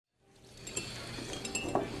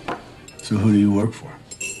So who do you work for?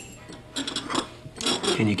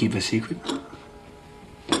 Can you keep a secret?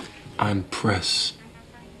 I'm press.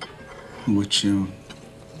 Which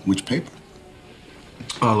paper?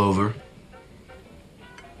 All over.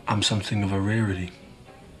 I'm something of a rarity.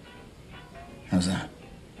 How's that?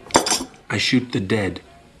 I shoot the dead.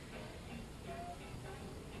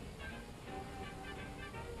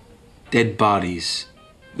 Dead bodies.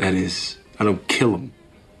 That is, I don't kill them.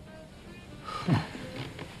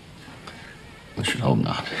 I should hope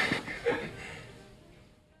not.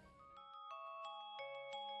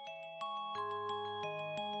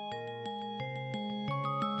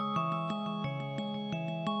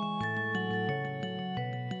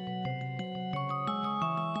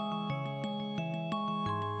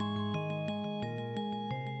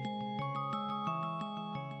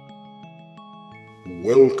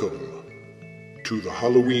 Welcome to the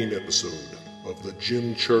Halloween episode of the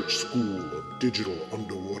Jim Church School of Digital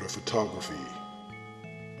Underwater Photography.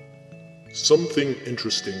 Something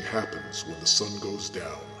interesting happens when the sun goes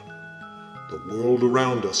down. The world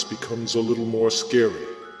around us becomes a little more scary.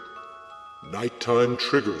 Nighttime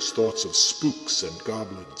triggers thoughts of spooks and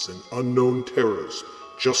goblins and unknown terrors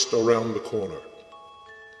just around the corner.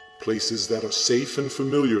 Places that are safe and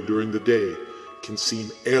familiar during the day can seem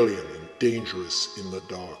alien and dangerous in the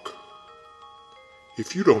dark.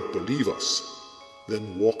 If you don't believe us,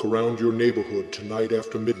 then walk around your neighborhood tonight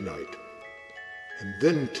after midnight, and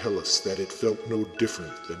then tell us that it felt no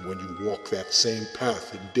different than when you walk that same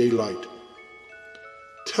path in daylight.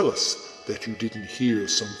 Tell us that you didn't hear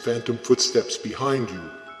some phantom footsteps behind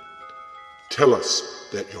you. Tell us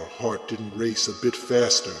that your heart didn't race a bit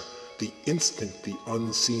faster the instant the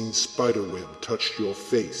unseen spiderweb touched your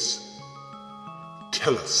face.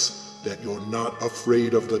 Tell us that you're not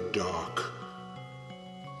afraid of the dark.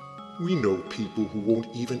 We know people who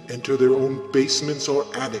won't even enter their own basements or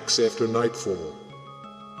attics after nightfall.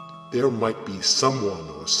 There might be someone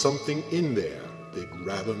or something in there they'd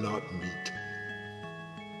rather not meet.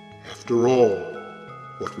 After all,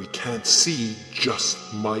 what we can't see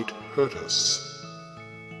just might hurt us.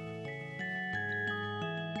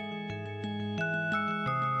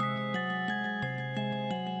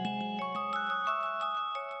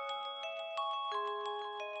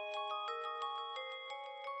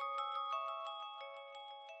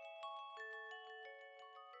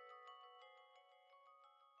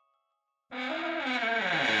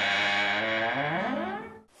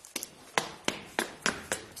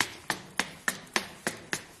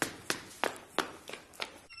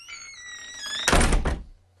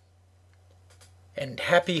 And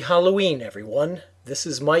happy Halloween, everyone. This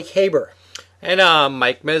is Mike Haber. And I'm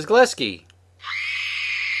Mike Mezgleski.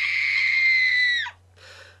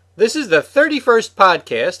 This is the 31st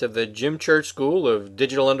podcast of the Jim Church School of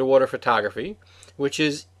Digital Underwater Photography, which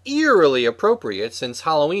is eerily appropriate since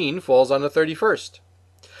Halloween falls on the 31st.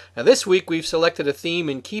 Now this week we've selected a theme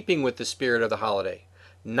in keeping with the spirit of the holiday: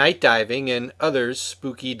 night diving and other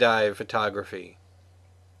spooky dive photography.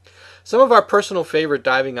 Some of our personal favorite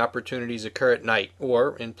diving opportunities occur at night,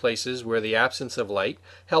 or in places where the absence of light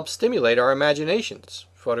helps stimulate our imaginations,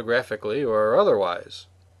 photographically or otherwise.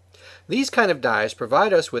 These kind of dives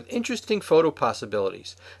provide us with interesting photo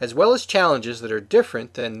possibilities, as well as challenges that are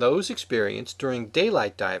different than those experienced during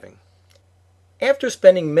daylight diving. After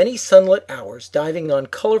spending many sunlit hours diving on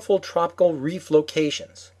colorful tropical reef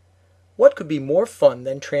locations, what could be more fun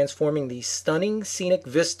than transforming these stunning scenic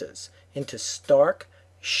vistas into stark,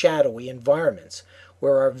 shadowy environments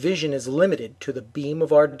where our vision is limited to the beam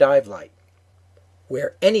of our dive light,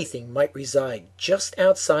 where anything might reside just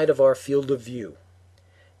outside of our field of view?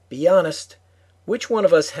 Be honest, which one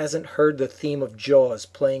of us hasn't heard the theme of Jaws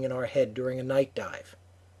playing in our head during a night dive?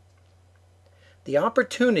 The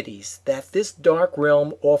opportunities that this dark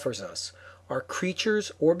realm offers us are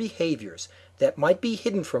creatures or behaviors that might be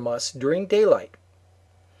hidden from us during daylight.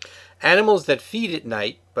 Animals that feed at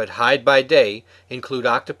night but hide by day include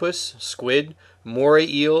octopus, squid, moray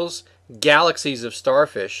eels, galaxies of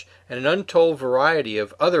starfish, and an untold variety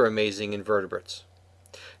of other amazing invertebrates.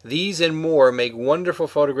 These and more make wonderful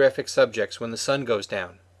photographic subjects when the sun goes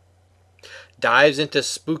down. Dives into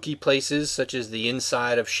spooky places such as the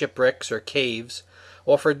inside of shipwrecks or caves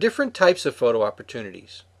offer different types of photo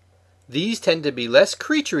opportunities. These tend to be less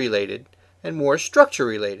creature-related and more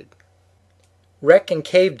structure-related. Wreck and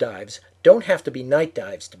cave dives don't have to be night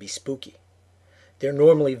dives to be spooky. They're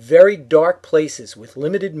normally very dark places with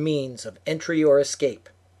limited means of entry or escape.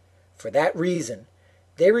 For that reason,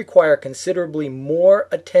 they require considerably more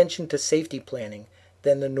attention to safety planning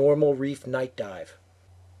than the normal reef night dive.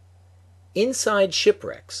 Inside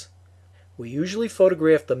shipwrecks, we usually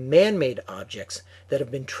photograph the man-made objects that have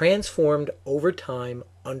been transformed over time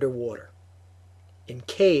underwater. In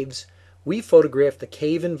caves, we photograph the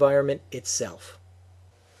cave environment itself.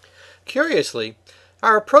 Curiously,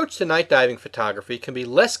 our approach to night diving photography can be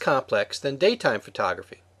less complex than daytime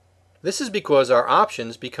photography. This is because our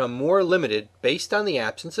options become more limited based on the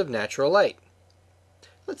absence of natural light.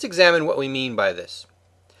 Let's examine what we mean by this.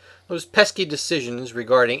 Those pesky decisions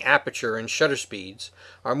regarding aperture and shutter speeds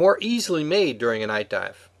are more easily made during a night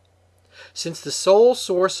dive. Since the sole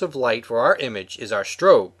source of light for our image is our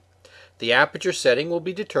strobe, the aperture setting will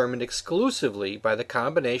be determined exclusively by the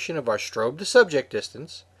combination of our strobe to subject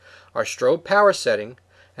distance, our strobe power setting,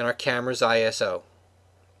 and our camera's ISO.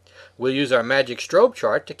 We'll use our magic strobe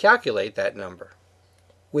chart to calculate that number.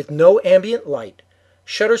 With no ambient light,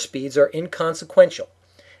 shutter speeds are inconsequential,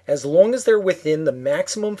 as long as they're within the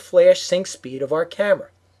maximum flash sync speed of our camera.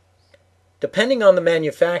 Depending on the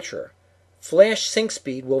manufacturer, flash sync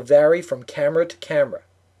speed will vary from camera to camera.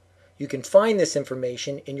 You can find this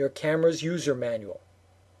information in your camera's user manual.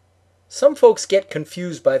 Some folks get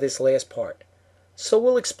confused by this last part, so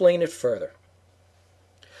we'll explain it further.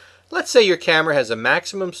 Let's say your camera has a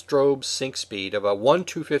maximum strobe sync speed of a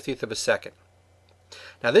 1/250th of a second.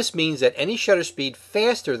 Now this means that any shutter speed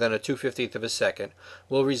faster than a 2/50th of a second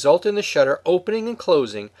will result in the shutter opening and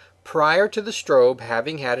closing prior to the strobe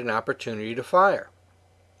having had an opportunity to fire.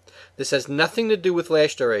 This has nothing to do with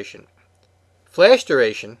flash duration. Flash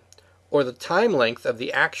duration, or the time length of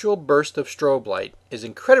the actual burst of strobe light, is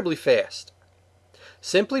incredibly fast.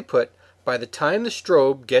 Simply put, by the time the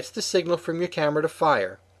strobe gets the signal from your camera to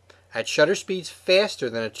fire, at shutter speeds faster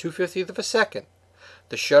than a 2/50th of a second,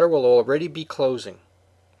 the shutter will already be closing.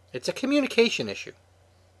 It's a communication issue.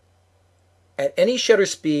 At any shutter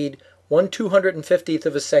speed 1/250th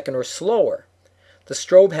of a second or slower, the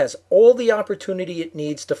strobe has all the opportunity it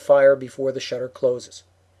needs to fire before the shutter closes.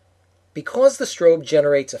 Because the strobe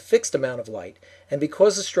generates a fixed amount of light, and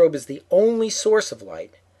because the strobe is the only source of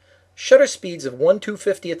light, shutter speeds of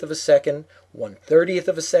 1/250th of a second, 1/30th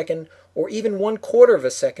of a second, or even 1/4 of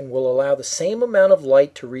a second will allow the same amount of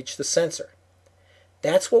light to reach the sensor.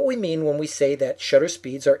 That's what we mean when we say that shutter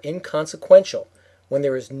speeds are inconsequential when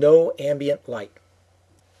there is no ambient light.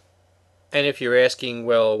 And if you're asking,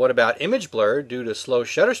 well, what about image blur due to slow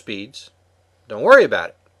shutter speeds? Don't worry about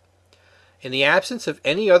it. In the absence of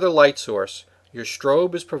any other light source, your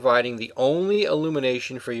strobe is providing the only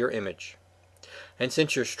illumination for your image. And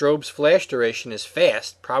since your strobe's flash duration is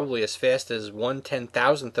fast, probably as fast as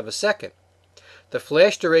 1/10,000th of a second, the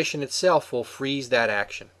flash duration itself will freeze that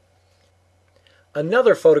action.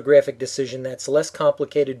 Another photographic decision that's less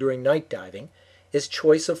complicated during night diving is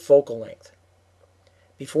choice of focal length.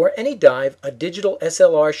 Before any dive, a digital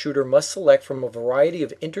SLR shooter must select from a variety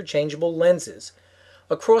of interchangeable lenses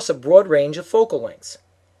across a broad range of focal lengths.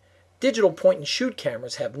 Digital point-and-shoot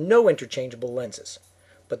cameras have no interchangeable lenses,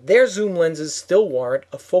 but their zoom lenses still warrant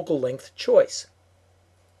a focal length choice.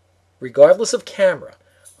 Regardless of camera,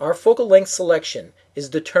 our focal length selection is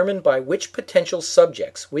determined by which potential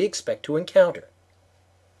subjects we expect to encounter.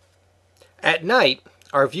 At night,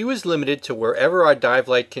 our view is limited to wherever our dive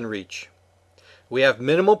light can reach. We have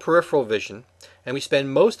minimal peripheral vision, and we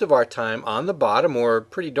spend most of our time on the bottom or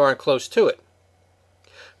pretty darn close to it.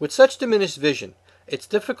 With such diminished vision, it's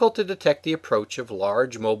difficult to detect the approach of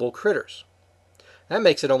large mobile critters. That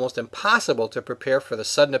makes it almost impossible to prepare for the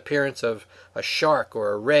sudden appearance of a shark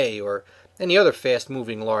or a ray or any other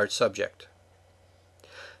fast-moving large subject.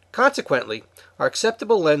 Consequently, our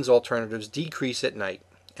acceptable lens alternatives decrease at night,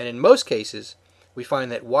 and in most cases, we find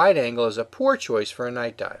that wide angle is a poor choice for a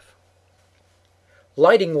night dive.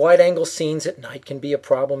 Lighting wide-angle scenes at night can be a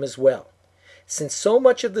problem as well, since so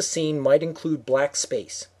much of the scene might include black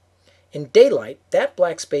space. In daylight, that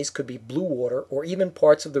black space could be blue water or even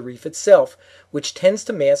parts of the reef itself, which tends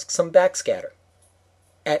to mask some backscatter.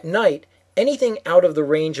 At night, anything out of the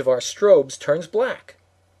range of our strobes turns black.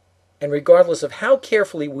 And regardless of how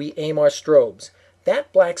carefully we aim our strobes,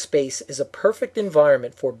 that black space is a perfect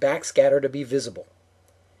environment for backscatter to be visible.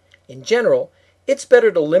 In general, it's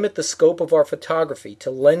better to limit the scope of our photography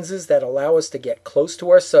to lenses that allow us to get close to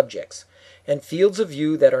our subjects, and fields of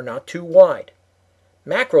view that are not too wide.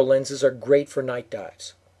 Macro lenses are great for night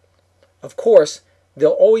dives. Of course,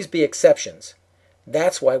 there'll always be exceptions.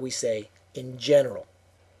 That's why we say, in general.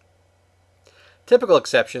 Typical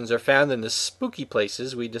exceptions are found in the spooky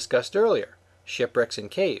places we discussed earlier, shipwrecks and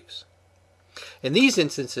caves. In these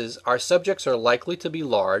instances, our subjects are likely to be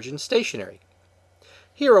large and stationary.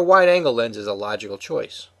 Here, a wide-angle lens is a logical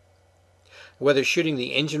choice. Whether shooting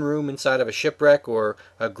the engine room inside of a shipwreck or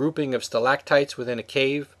a grouping of stalactites within a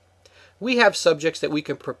cave, we have subjects that we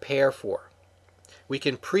can prepare for. We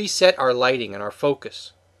can preset our lighting and our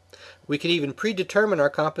focus. We can even predetermine our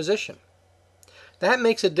composition. That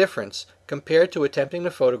makes a difference compared to attempting to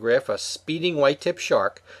photograph a speeding white-tipped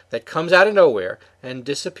shark that comes out of nowhere and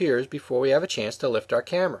disappears before we have a chance to lift our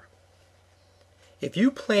camera. If you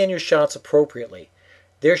plan your shots appropriately,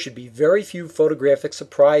 there should be very few photographic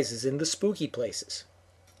surprises in the spooky places.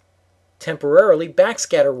 Temporarily,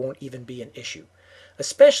 backscatter won't even be an issue,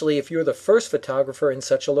 especially if you're the first photographer in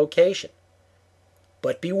such a location.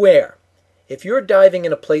 But beware, if you're diving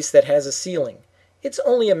in a place that has a ceiling, it's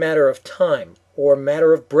only a matter of time or a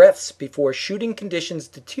matter of breaths before shooting conditions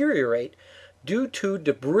deteriorate due to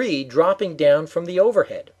debris dropping down from the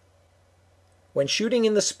overhead. When shooting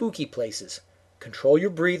in the spooky places, control your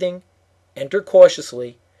breathing, enter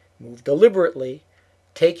cautiously, move deliberately,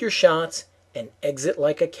 take your shots, and exit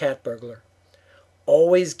like a cat burglar.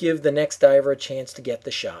 Always give the next diver a chance to get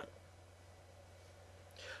the shot.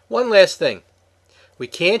 One last thing. We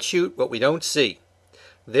can't shoot what we don't see.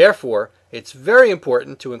 Therefore, it's very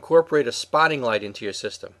important to incorporate a spotting light into your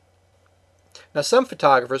system. Now, some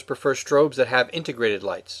photographers prefer strobes that have integrated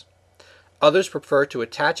lights. Others prefer to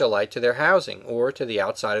attach a light to their housing or to the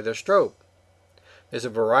outside of their strobe. There's a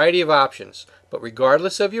variety of options, but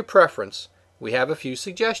regardless of your preference, we have a few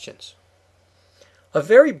suggestions. A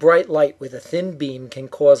very bright light with a thin beam can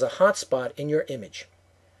cause a hot spot in your image.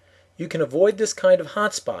 You can avoid this kind of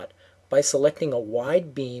hot spot by selecting a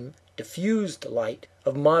wide beam, diffused light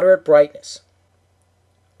of moderate brightness.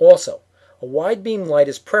 Also, a wide beam light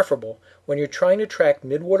is preferable when you're trying to track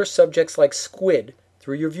midwater subjects like squid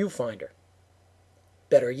through your viewfinder.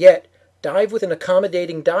 Better yet, dive with an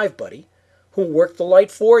accommodating dive buddy who'll work the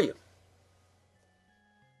light for you.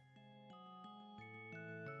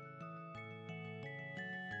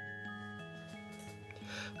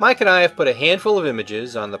 Mike and I have put a handful of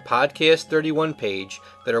images on the Podcast 31 page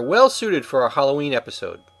that are well suited for our Halloween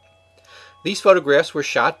episode. These photographs were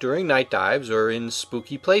shot during night dives or in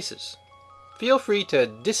spooky places. Feel free to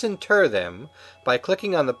disinter them by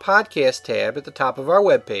clicking on the Podcast tab at the top of our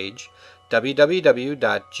webpage,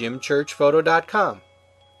 www.jimchurchphoto.com.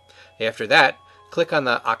 After that, click on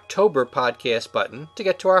the October Podcast button to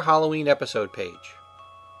get to our Halloween episode page.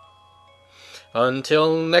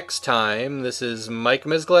 Until next time, this is Mike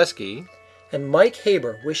Mesgleski and Mike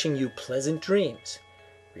Haber wishing you pleasant dreams.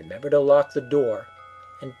 Remember to lock the door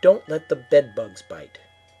and don't let the bedbugs bite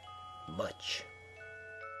much.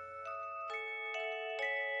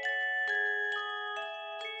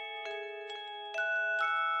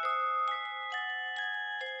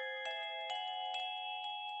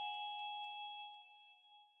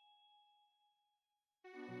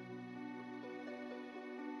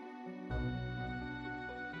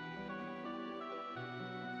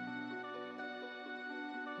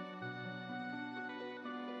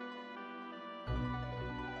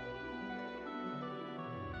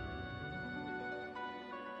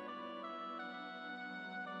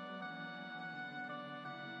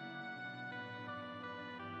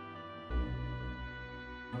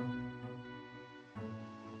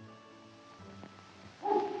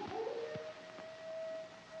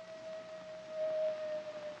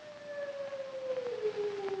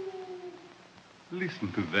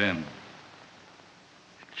 Listen to them.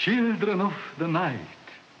 Children of the night.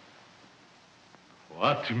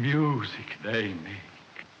 What music they make.